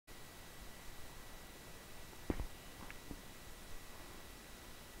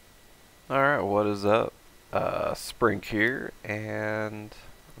Alright, what is up? Sprink here, and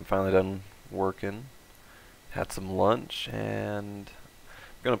I'm finally done working. Had some lunch, and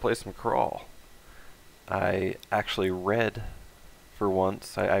I'm gonna play some Crawl. I actually read for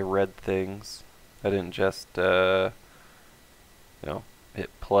once. I read things. I didn't just, hit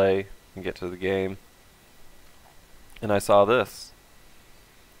play and get to the game. And I saw this.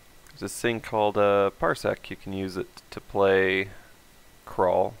 There's this thing called Parsec. You can use it to play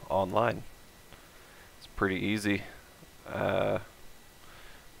Crawl online. It's pretty easy. So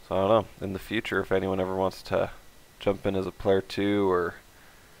I don't know. In the future, if anyone ever wants to jump in as a player too or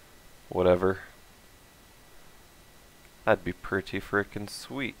whatever, that'd be pretty frickin'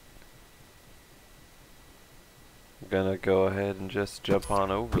 sweet. I'm gonna go ahead and just jump on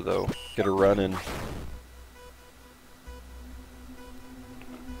over though. Get a run in.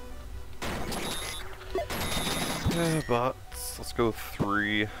 Bots. Let's go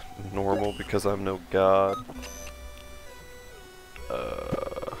 3 normal because I'm no god.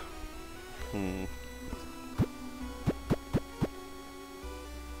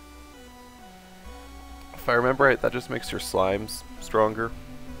 If I remember right, that just makes your slimes stronger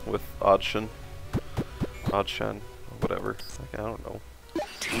with Odshan, whatever. Like, I don't know. I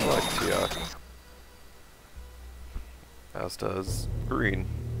like Tiak. As does Green.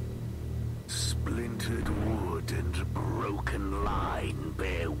 Splintered wood and broken line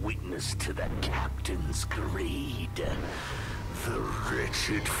bear witness to the captain's greed. The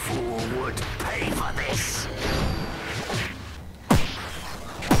wretched fool would pay for this.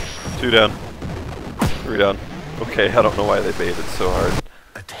 2 down. 3 down. Okay, I don't know why they baited so hard.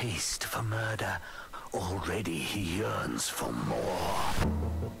 A taste for murder. Already he yearns for more.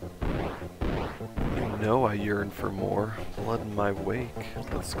 You know I yearn for more. Blood in my wake.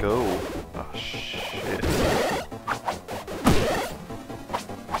 Let's go. Oh, shit.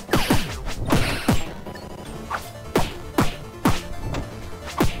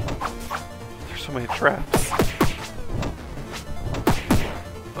 There's so many traps.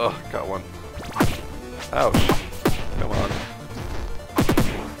 Oh, got one. Ouch. Come on.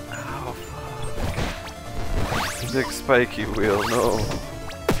 Ow, fuck. Big spiky wheel, no.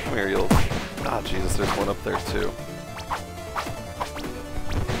 Come here, you'll... Ah, Jesus, there's one up there, too.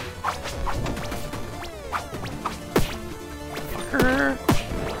 Fucker.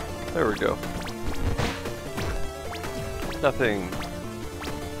 There we go. Nothing.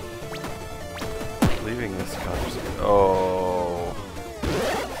 Leaving this conversation. Oh.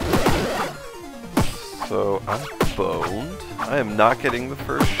 So, I'm boned. I am not getting the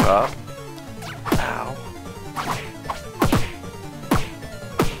first shot. Ow.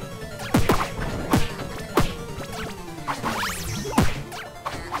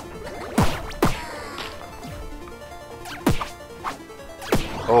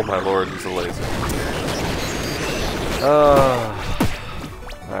 Oh my lord, he's a laser.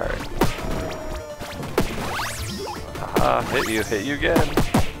 Alright. Haha, hit you again.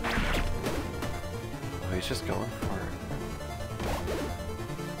 Oh, he's just going for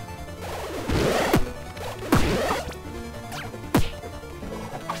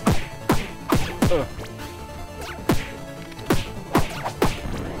it.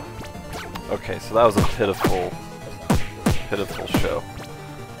 Okay, so that was a pitiful show.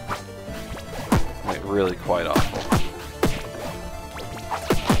 Like, really quite awful.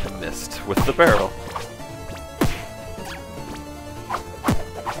 I missed with the barrel.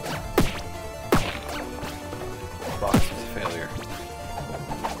 Box was a failure.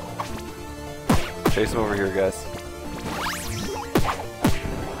 Chase him over here, guys.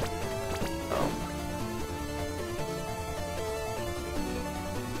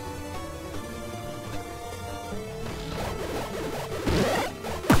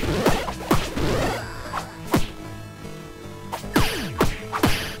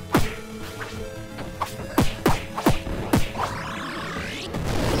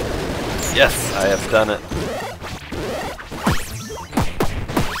 Yes, I have done it.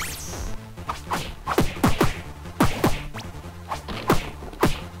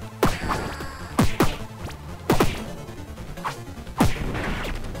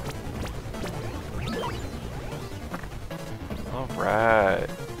 Alright.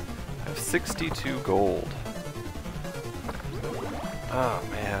 I have 62 gold. Oh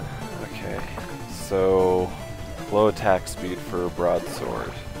man. Okay. So, low attack speed for a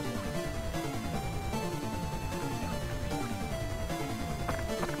broadsword.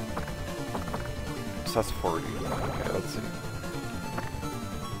 So that's 40. Okay, let's see.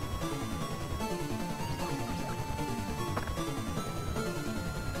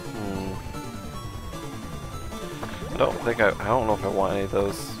 I don't know if I want any of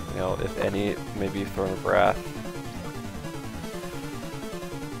those You know, if any, maybe Thorn of Wrath.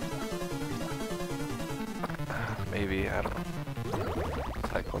 Maybe, I don't know.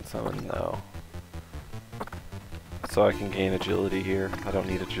 Cyclone Summon, no. So I can gain agility here. I don't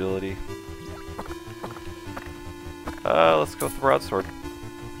need agility. Let's go with the Broadsword.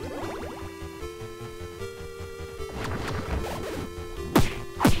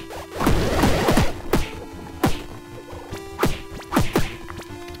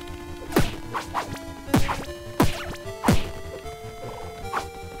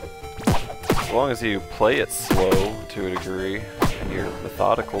 As long as you play it slow to a degree, and you're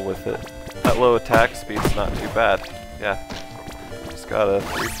methodical with it, that low attack speed's not too bad. Yeah, just got a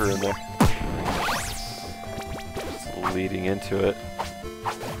reaper in there. Just leading into it.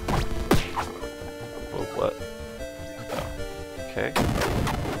 Oh, what? Oh, okay.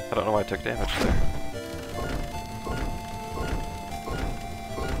 I don't know why I took damage there.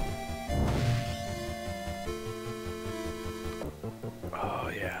 Oh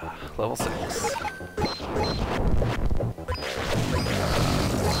yeah, level 6.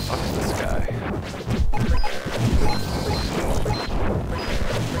 Fuck this guy.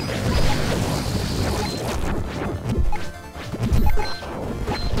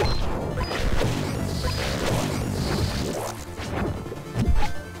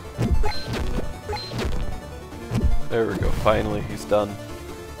 There we go, finally he's done.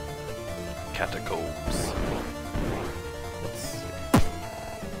 Catacombs. Let's see.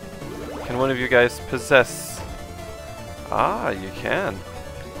 Can one of you guys possess? Ah, you can.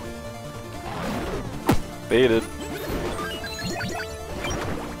 Baited.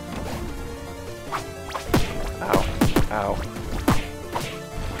 Ow. Ow.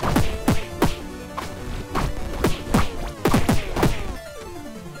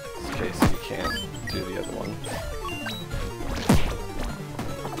 Okay, so you can't do the other one.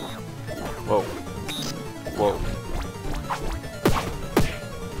 Whoa. Whoa.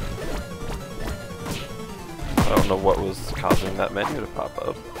 I don't know what was causing that menu to pop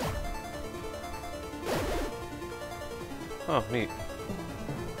up. Oh, neat.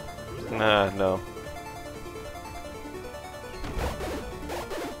 Nah, no.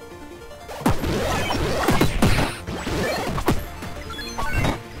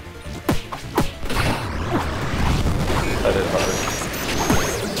 That is hard.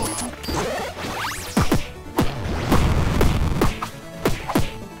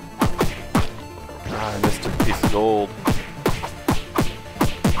 Ah, I missed a piece of gold.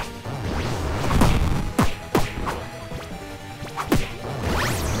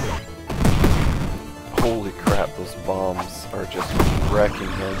 Holy crap, those bombs are just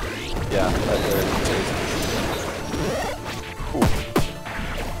wrecking him. Yeah, that there is.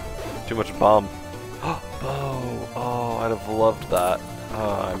 Too much bomb. Bow! Oh, I'd have loved that.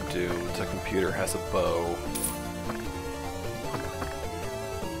 Oh, I'm doomed. The computer has a bow.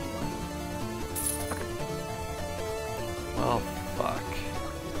 Well, fuck.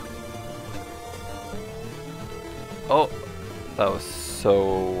 Oh, that was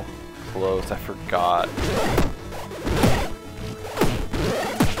so close. I forgot.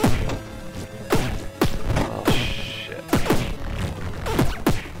 Oh, shit.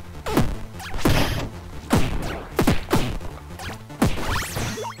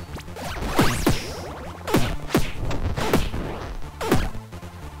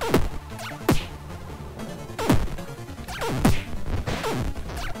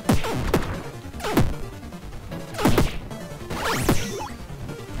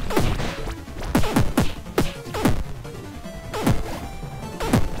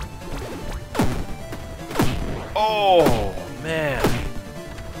 Oh, man.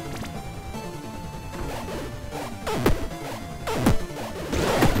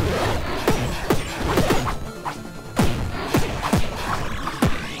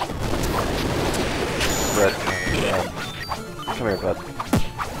 Red. Come here, bud.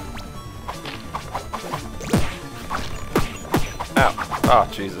 Ow. Oh,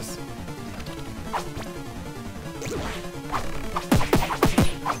 Jesus.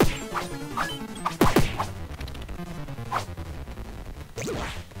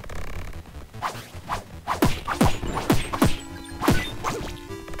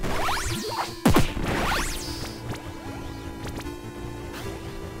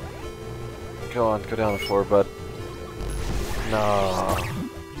 Go on, go down the floor, bud. No.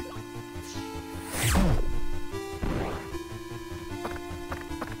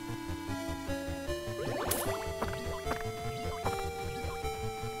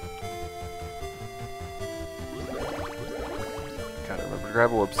 Gotta remember to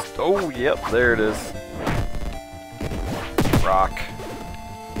grab orbs. Oh, yep, there it is. Rock.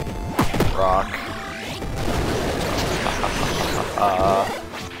 rock.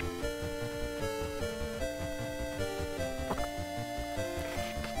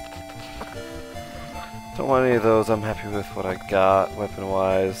 Don't want any of those. I'm happy with what I got,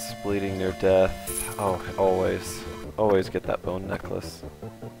 weapon-wise. Bleeding near death. Oh, always. Always get that bone necklace.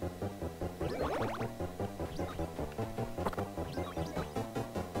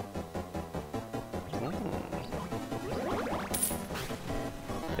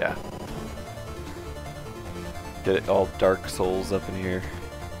 Yeah. Get it all Dark Souls up in here.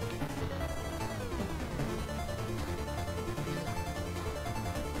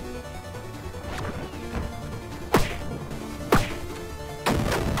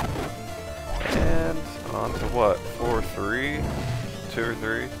 And on to what? 4, 3? 2 or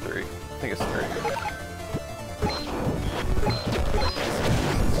 3? 3. I think it's 3.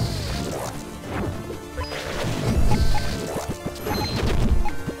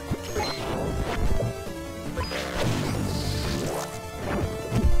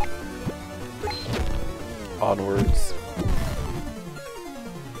 Onwards.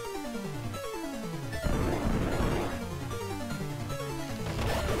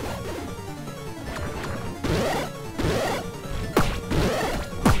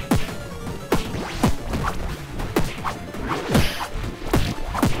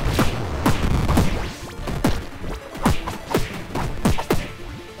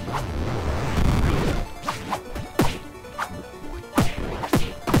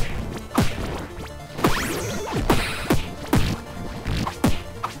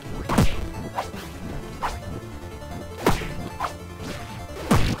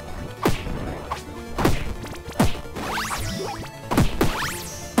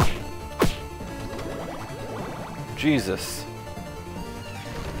 Jesus.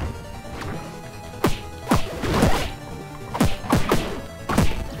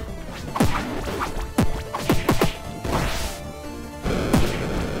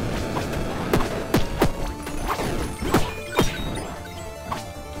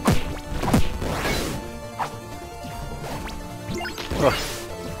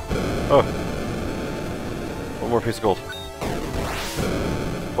 Oh. One more piece of gold.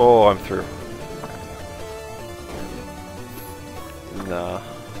 Oh, I'm through. Nah.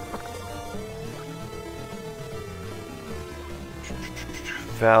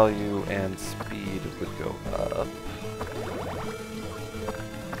 Value and speed would go up.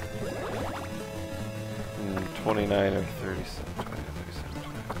 29 or 37. 29, 37, 29, 37.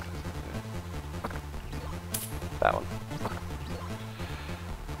 That one.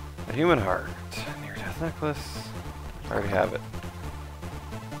 A human heart. Near death necklace. I already have it.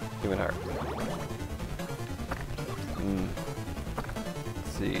 Human heart.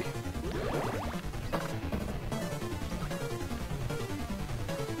 Let's see.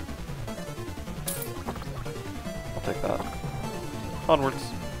 I'll take that. Onwards.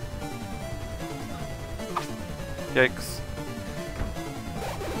 Yikes.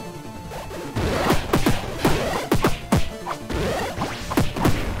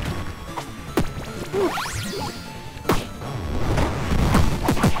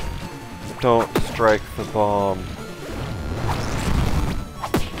 Don't strike the bomb.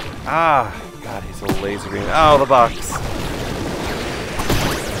 Ah! God, he's a laser beam. Ow, the box!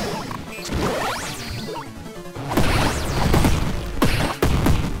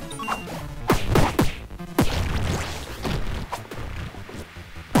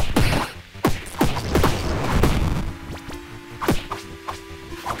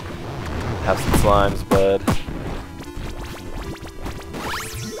 Have some slimes, bud.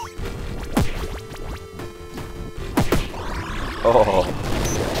 Oh.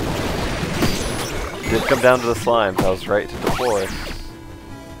 Did come down to the slimes. I was right to deploy.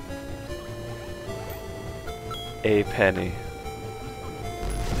 A penny.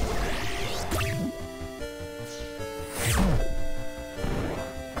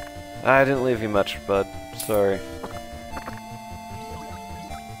 I didn't leave you much, bud. Sorry.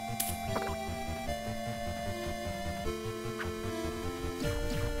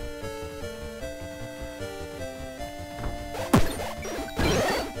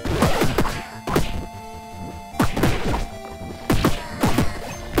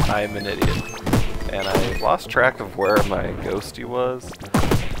 I'm an idiot. And I lost track of where my ghosty was.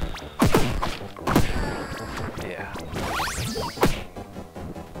 Yeah.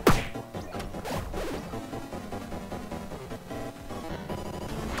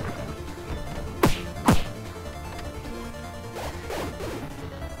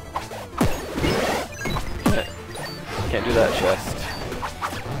 Can't do that chest.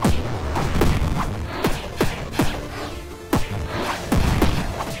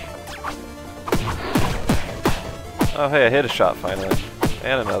 Oh hey, I hit a shot finally.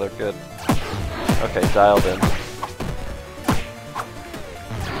 And another, good. Okay, dialed in.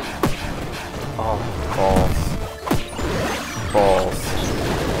 Oh, balls. Balls.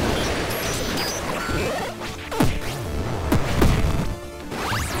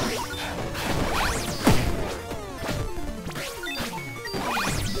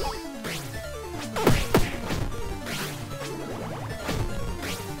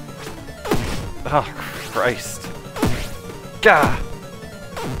 Oh, Christ. Gah!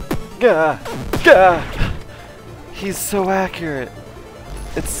 Gah! Gah! He's so accurate.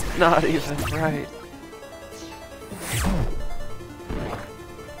 It's not even right.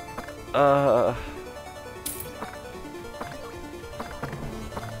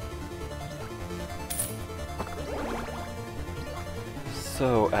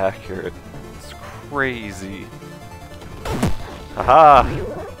 So accurate. It's crazy. Haha!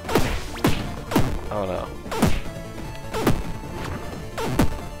 Oh no.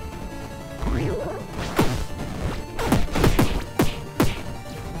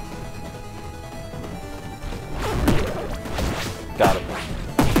 Got him.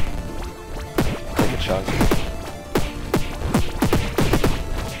 Take a chunk.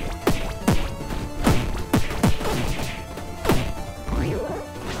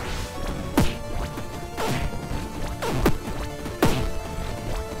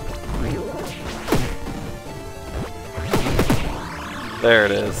 There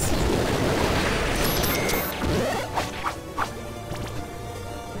it is.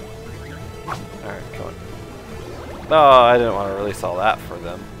 Alright, come on. No, I didn't want to release all that for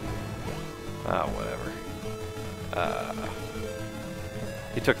them. Oh, whatever.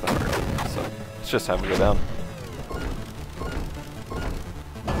 He took the heart, so it's just time to go down.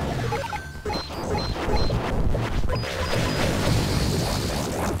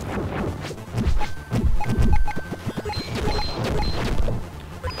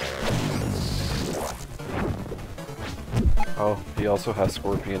 Oh, he also has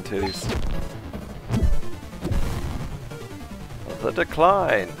scorpion titties. The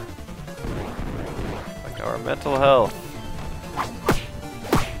decline! Like our mental health.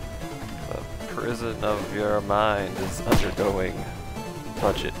 The prison of your mind is undergoing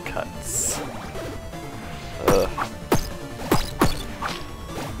budget cuts. Ugh.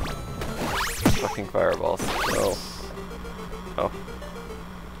 Fucking fireballs. Oh. Oh.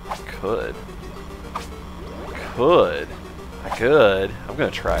 Could. I could. I'm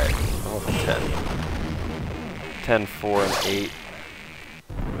gonna try it. I'm level 10. 10, 4, and 8.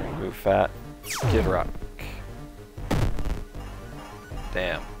 Move fat. Kid Rock.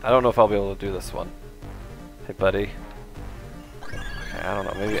 Damn. I don't know if I'll be able to do this one. Hey, buddy. Okay, I don't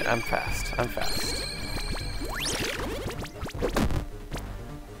know. Maybe I'm fast. I'm fast.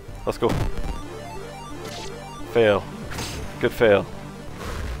 Let's go. Fail. Good fail.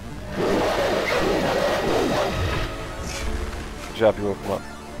 Good job, you woke him up.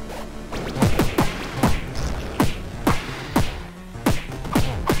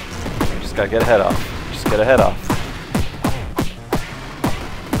 Just gotta get a head off. Just get a head off.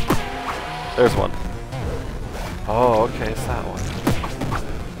 There's one. Oh, okay, it's that one.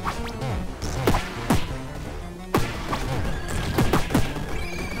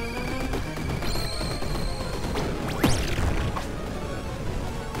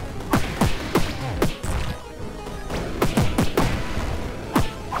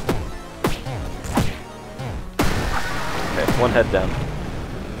 One head down.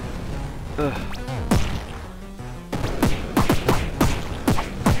 Ugh.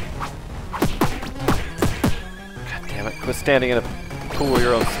 God damn it, quit standing in a pool of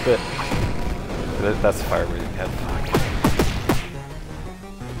your own spit. That's a fire breathing head, fuck.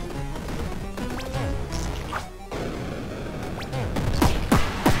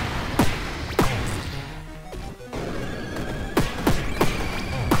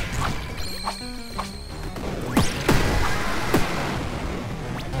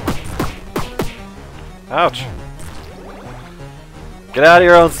 Ouch. Get out of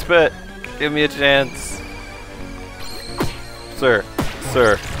your own spit. Give me a chance. Sir.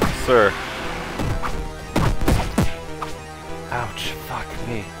 Sir. Sir. Ouch. Fuck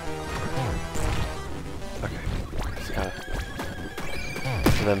me. Okay. Just gotta...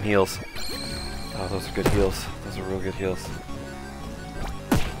 to them heals. Oh, those are good heals. Those are real good heals.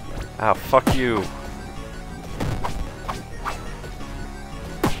 Ow, fuck you.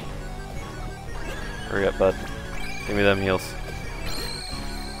 Hurry up, bud. Give me them heals.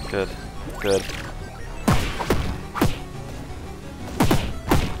 Good. Good.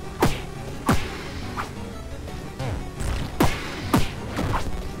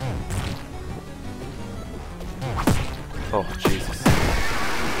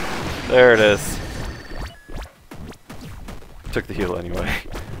 There it is. Took the heal anyway.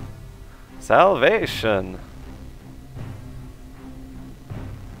 Salvation!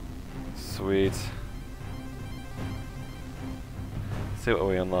 Sweet. See what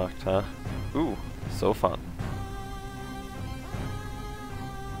we unlocked, huh? Ooh, so fun.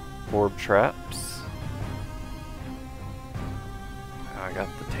 Orb traps. I got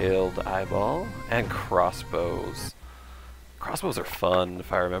the tailed eyeball and crossbows. Crossbows are fun,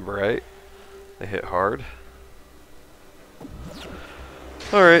 if I remember right. They hit hard.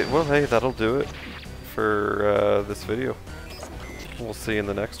 Alright, well hey, that'll do it for this video. We'll see you in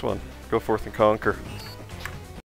the next one. Go forth and conquer.